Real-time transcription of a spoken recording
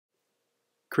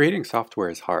Creating software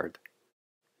is hard.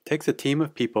 It takes a team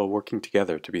of people working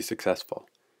together to be successful,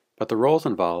 but the roles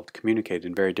involved communicate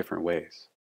in very different ways.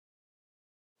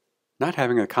 Not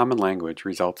having a common language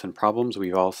results in problems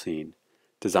we've all seen,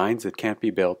 designs that can't be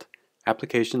built,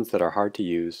 applications that are hard to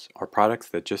use, or products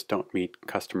that just don't meet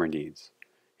customer needs.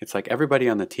 It's like everybody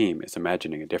on the team is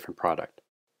imagining a different product.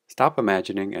 Stop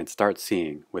imagining and start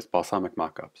seeing with Balsamiq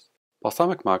Mockups.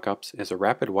 Balsamiq Mockups is a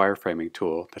rapid wireframing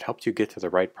tool that helps you get to the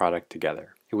right product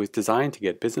together. It was designed to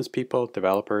get business people,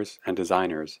 developers, and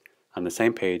designers on the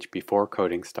same page before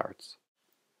coding starts.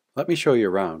 Let me show you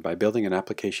around by building an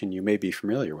application you may be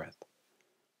familiar with.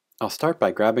 I'll start by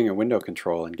grabbing a window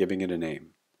control and giving it a name.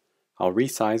 I'll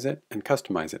resize it and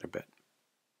customize it a bit.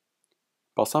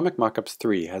 Balsamiq Mockups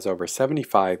 3 has over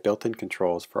 75 built-in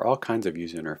controls for all kinds of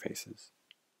user interfaces.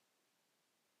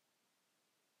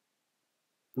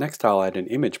 Next, I'll add an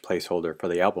image placeholder for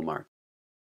the album art.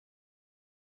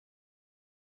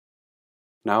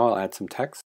 Now I'll add some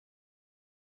text.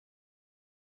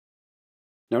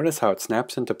 Notice how it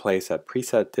snaps into place at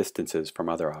preset distances from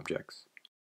other objects.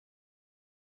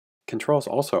 Controls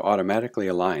also automatically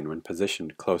align when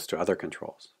positioned close to other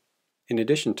controls. In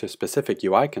addition to specific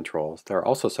UI controls, there are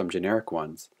also some generic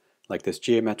ones, like this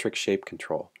geometric shape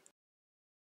control.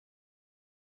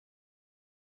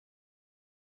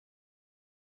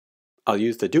 I'll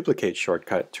use the duplicate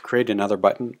shortcut to create another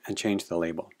button and change the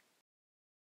label.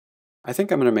 I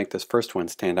think I'm going to make this first one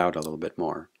stand out a little bit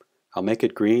more. I'll make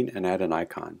it green and add an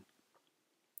icon.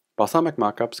 Balsamiq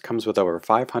Mockups comes with over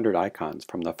 500 icons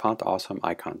from the Font Awesome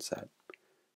icon set.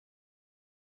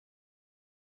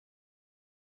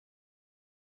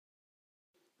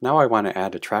 Now I want to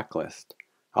add a track list.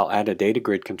 I'll add a data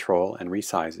grid control and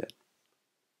resize it.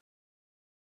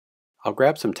 I'll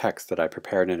grab some text that I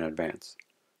prepared in advance.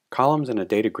 Columns in a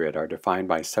data grid are defined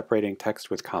by separating text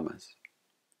with commas.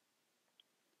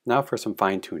 Now for some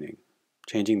fine-tuning,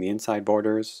 changing the inside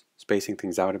borders, spacing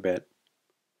things out a bit.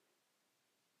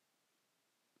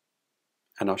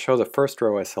 And I'll show the first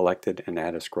row as selected and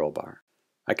add a scroll bar.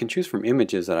 I can choose from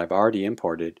images that I've already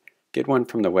imported, get one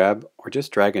from the web, or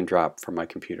just drag and drop from my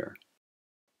computer.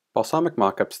 Balsamiq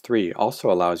Mockups 3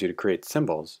 also allows you to create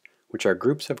symbols, which are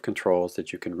groups of controls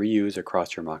that you can reuse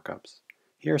across your mockups.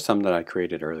 Here are some that I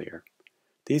created earlier.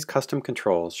 These custom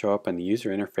controls show up in the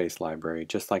user interface library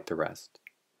just like the rest.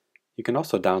 You can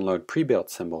also download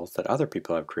pre-built symbols that other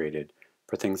people have created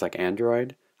for things like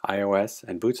Android, iOS,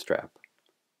 and Bootstrap.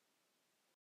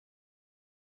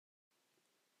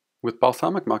 With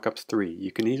Balsamiq Mockups 3,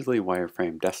 you can easily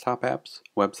wireframe desktop apps,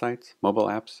 websites, mobile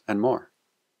apps, and more.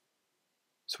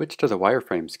 Switch to the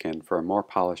wireframe skin for a more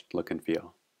polished look and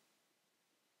feel.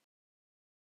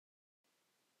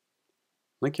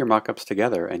 Link your mockups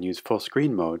together and use full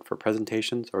screen mode for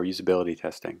presentations or usability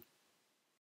testing.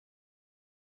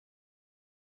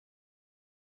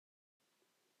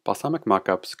 Balsamiq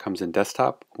Mockups comes in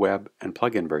desktop, web, and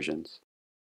plugin versions.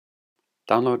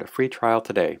 Download a free trial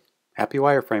today. Happy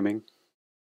wireframing!